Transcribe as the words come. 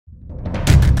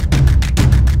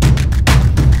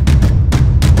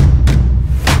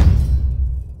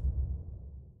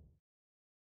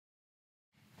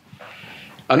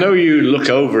I know you look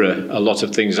over a lot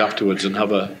of things afterwards and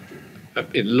have a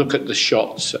look at the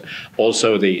shots,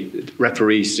 also the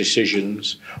referees'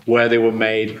 decisions, where they were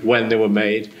made, when they were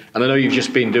made. And I know you've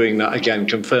just been doing that again,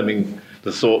 confirming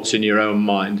the thoughts in your own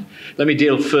mind. Let me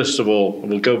deal first of all, and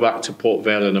we'll go back to Port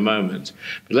Vale in a moment,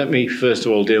 but let me first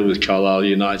of all deal with Carlisle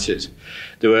United.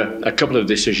 There were a couple of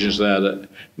decisions there that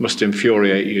must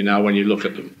infuriate you now when you look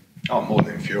at them. Oh, more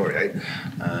than infuriate.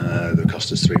 They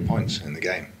cost us 3 points in the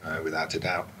game, without a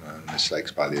doubt.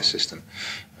 Mistakes by the assistant.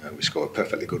 We scored a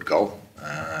perfectly good goal,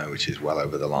 which is well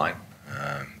over the line,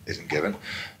 isn't given.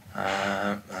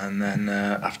 And then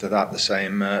after that, the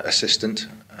same assistant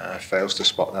fails to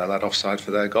spot their lad offside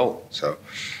for their goal. So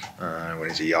when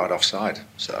he's a yard offside.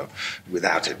 So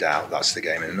without a doubt, that's the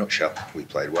game in a nutshell. We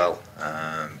played well.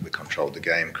 We controlled the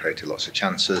game, created lots of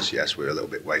chances. Yes, we were a little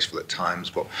bit wasteful at times,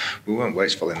 but we weren't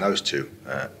wasteful in those two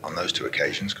on those two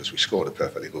occasions because we scored a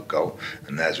perfectly good goal.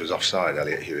 And theirs was offside.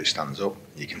 Elliot Hewitt stands up.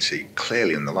 You can see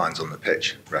clearly in the lines on the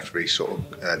pitch. Referee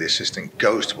the assistant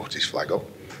goes to put his flag up.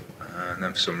 And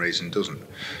then for some reason doesn't.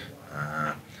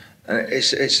 And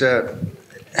it's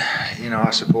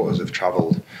our supporters have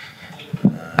travelled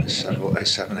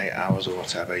 7-8 hours or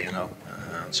whatever,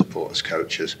 and supporters,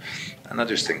 coaches, and I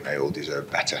just think they all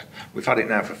deserve better. We've had it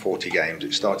now for 40 games.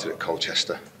 It started at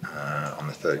Colchester on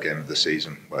the third game of the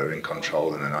season, where we're in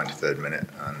control in the 93rd minute,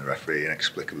 and the referee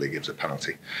inexplicably gives a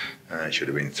penalty. It should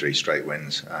have been 3 straight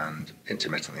wins, and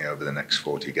intermittently over the next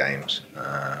 40 games,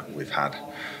 we've had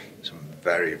some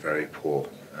very, very poor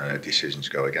decisions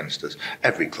go against us.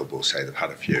 Every club will say they've had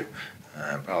a few,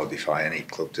 but I'll defy any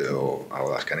club or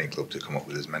I'll ask any club to come up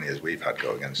with as many as we've had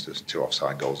go against us. 2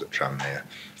 offside goals at Tranmere,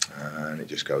 and it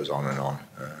just goes on and on.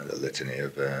 The litany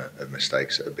of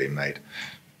mistakes that have been made,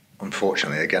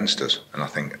 unfortunately, against us. And I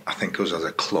think us as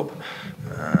a club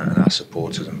and our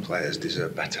supporters and players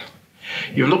deserve better.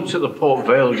 You've looked at the Port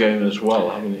Vale game as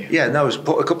well, haven't you? Yeah, no,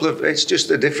 it's just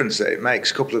the difference that it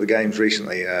makes. A couple of the games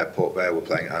recently, Port Vale were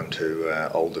playing at home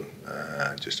to Oldham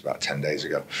just about 10 days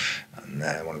ago. And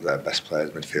one of their best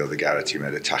players, midfielder Garrity,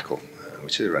 made a tackle,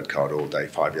 which is a red card all day,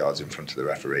 5 yards in front of the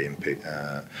referee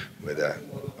with an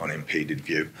unimpeded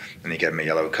view. And he gave him a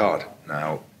yellow card.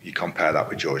 Now, you compare that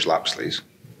with George Lapsley's,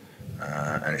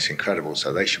 and it's incredible.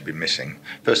 So they should be missing.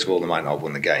 First of all, they might not have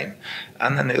won the game.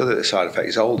 And then the other side effect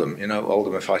is Oldham.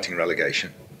 Oldham are fighting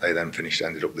relegation. They then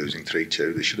ended up losing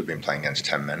 3-2. They should have been playing against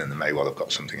 10 men, and they may well have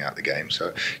got something out of the game.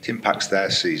 So it impacts their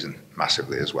season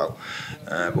massively as well.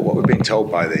 But what we've been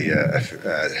told by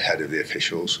the head of the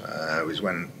officials is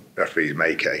when referees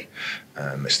make a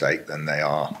mistake, then they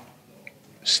are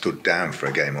stood down for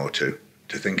a game or two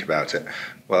to think about it.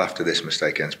 Well, after this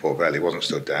mistake against Port Vale, he wasn't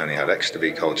stood down. He had Exeter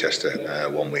v Colchester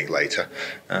 1 week later,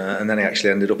 and then he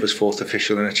actually ended up as 4th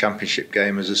official in a championship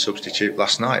game as a substitute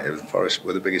last night. Forest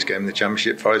were the biggest game in the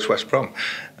championship, Forest West Brom.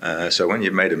 So when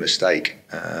you've made a mistake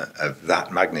of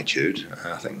that magnitude,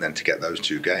 I think then to get those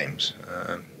 2 games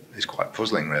is quite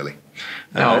puzzling, really.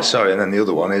 And then the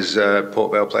other one is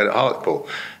Port Vale played at Hartlepool,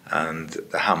 and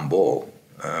the handball,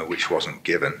 which wasn't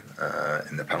given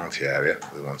in the penalty area,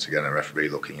 with once again a referee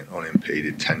looking at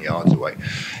unimpeded 10 yards away,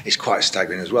 is quite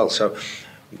staggering as well. So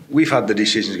we've had the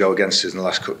decisions go against us in the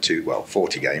last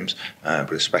 40 games,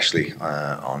 but especially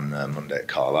on Monday at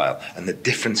Carlisle. And the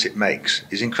difference it makes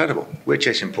is incredible. We're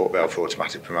chasing Port Vale for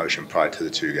automatic promotion prior to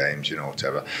the 2 games,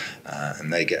 whatever,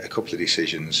 and they get a couple of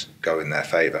decisions go in their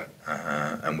favour,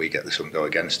 and we get some go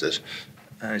against us.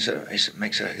 It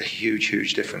makes a huge,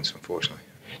 huge difference, unfortunately.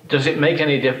 Does it make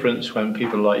any difference when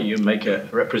people like you make a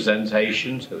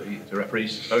representation to the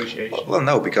Referees Association? Well,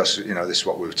 no, because this is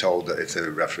what we were told, that if the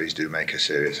referees do make a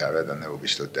serious error, then they will be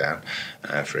stood down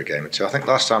for a game or 2. I think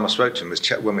last time I spoke to him was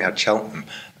when we had Cheltenham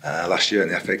last year in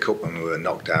the FA Cup, when we were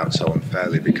knocked out so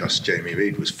unfairly because Jamie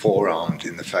Reid was forearmed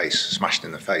in the face, smashed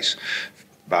in the face,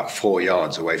 about 4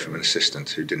 yards away from an assistant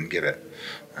who didn't give it.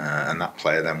 And that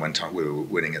player then went on, we were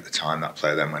winning at the time, that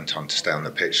player then went on to stay on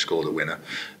the pitch, score the winner.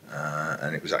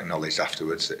 And it was acknowledged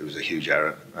afterwards that it was a huge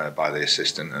error by the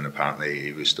assistant, and apparently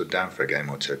he was stood down for a game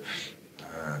or 2.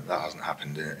 That hasn't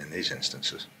happened in these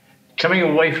instances. Coming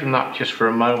away from that just for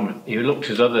a moment, you looked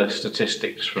at other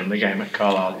statistics from the game at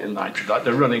Carlisle United, like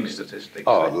the running statistics.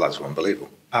 Oh, the lads were unbelievable.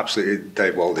 Absolutely.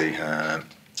 Dave Waldy,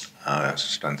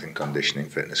 strength and conditioning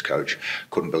fitness coach,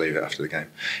 couldn't believe it after the game.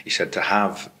 He said to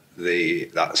have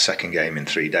that second game in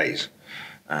 3 days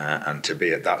and to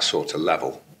be at that sort of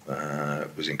level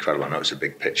was incredible. I know it's a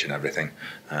big pitch and everything.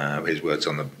 His words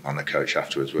on the coach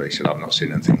afterwards were, he said, "I've not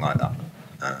seen anything like that."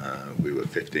 We were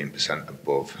 15%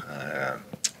 above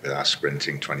with our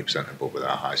sprinting, 20% above with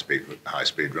our high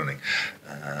speed running.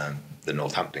 The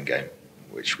Northampton game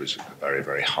which was a very,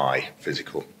 very high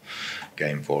physical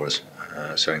game for us.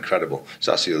 So incredible.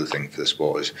 So that's the other thing for the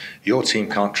sport is your team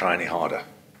can't try any harder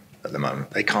at the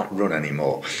moment. They can't run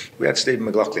anymore. We had Stephen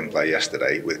McLaughlin play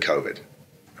yesterday with COVID.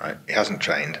 Right? He hasn't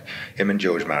trained. Him and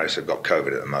George Maris have got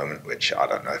COVID at the moment, which I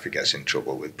don't know if he gets in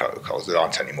trouble with protocols. There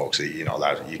aren't any more because you're not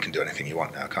allowed. You can do anything you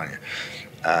want now, can't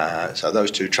you? So those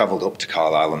two travelled up to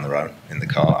Carlisle on their own in the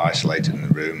car, isolated in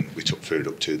the room. We took food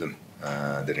up to them.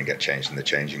 They didn't get changed in the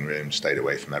changing room, stayed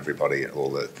away from everybody, all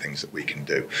the things that we can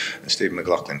do. And Stephen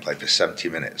McLaughlin played for 70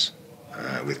 minutes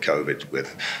with COVID.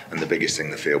 And the biggest thing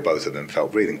in the field, both of them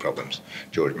felt breathing problems.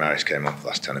 George Maris came on for the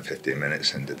last 10 or 15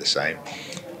 minutes and did the same.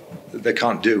 They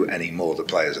can't do any more, the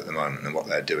players at the moment, than what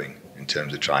they're doing in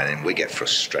terms of trying. And we get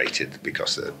frustrated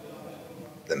because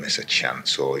they miss a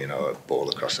chance or, a ball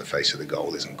across the face of the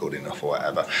goal isn't good enough or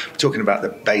whatever. We're talking about the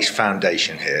base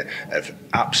foundation here of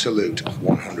absolute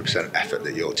 100% effort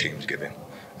that your team's giving.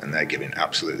 And they're giving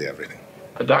absolutely everything.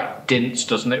 But that dints,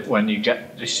 doesn't it, when you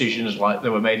get decisions like they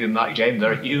were made in that game?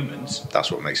 They're humans. That's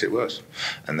what makes it worse.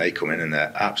 And they come in and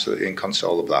they're absolutely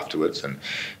inconsolable afterwards. And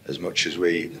as much as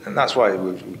and that's why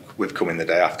we've come in the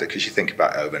day after, because you think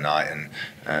about it overnight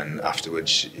and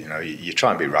afterwards, you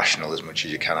try and be rational as much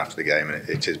as you can after the game, and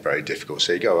it is very difficult.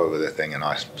 So you go over the thing, and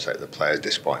I say the players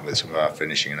disappointed with some of our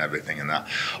finishing and everything, and that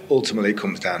ultimately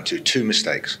comes down to 2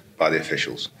 mistakes by the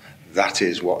officials. That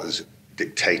is what has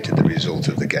dictated the result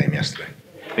of the game yesterday.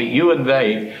 But you and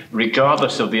they,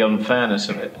 regardless of the unfairness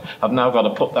of it, have now got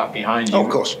to put that behind you. Oh,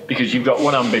 of course. Because you've got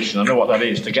one ambition, I know what that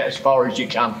is, to get as far as you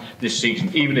can this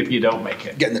season, even if you don't make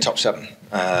it. Get in the top 7.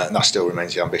 And that still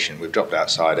remains the ambition. We've dropped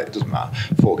outside it doesn't matter.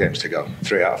 4 games to go,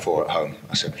 3 out of 4 at home.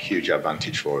 That's a huge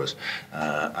advantage for us.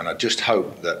 And I just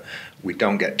hope that we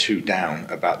don't get too down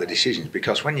about the decisions,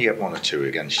 because when you get 1 or 2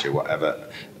 against you, whatever,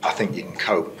 I think you can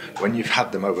cope. When you've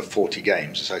had them over 40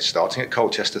 games, say starting at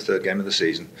Colchester, 3rd game of the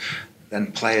season, then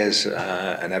players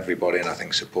and everybody, and I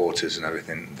think supporters and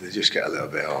everything, they just get a little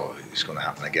bit, it's going to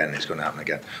happen again, it's going to happen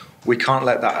again. We can't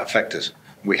let that affect us.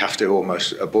 We have to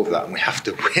almost above that, and we have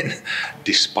to win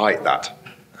despite that.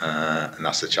 And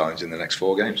that's the challenge in the next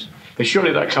 4 games. But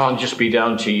surely that can't just be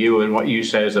down to you and what you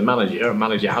say as a manager. A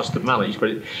manager has to manage,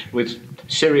 but with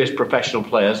serious professional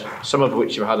players, some of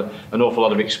which have had an awful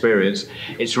lot of experience,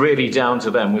 it's really down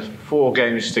to them with 4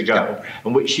 games to go,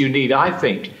 and which you need, I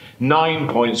think, 9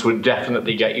 points would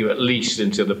definitely get you at least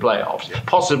into the playoffs,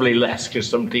 possibly less because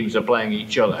some teams are playing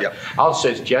each other. I'll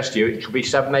suggest to you it could be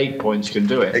 7, 8 points can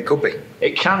do it. It could be.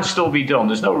 It can still be done.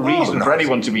 There's no reason for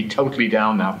anyone to be totally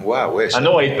down now. Wow, we're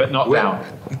annoyed but not down.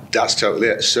 That's totally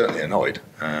it. Certainly annoyed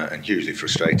and hugely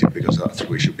frustrated, because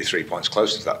we should be 3 points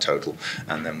closer to that total,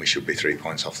 and then we should be 3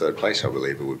 points off 3rd place, I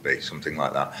believe it would be, something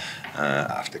like that,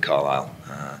 after Carlisle.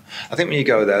 I think when you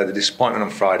go there, the disappointment on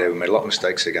Friday, we made a lot of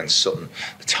mistakes against Sutton.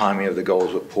 The timing of the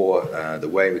goals were poor, the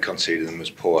way we conceded them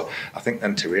was poor. I think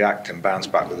then to react and bounce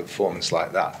back with a performance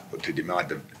like that, but to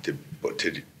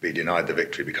be denied the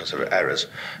victory because of errors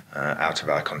out of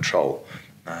our control,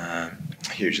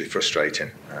 hugely frustrating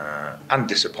and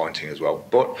disappointing as well.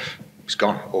 But it's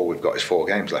gone. All we've got is 4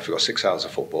 games left. We've got 6 hours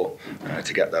of football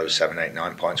to get those 7, 8,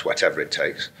 9 points, whatever it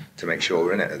takes, to make sure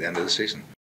we're in it at the end of the season.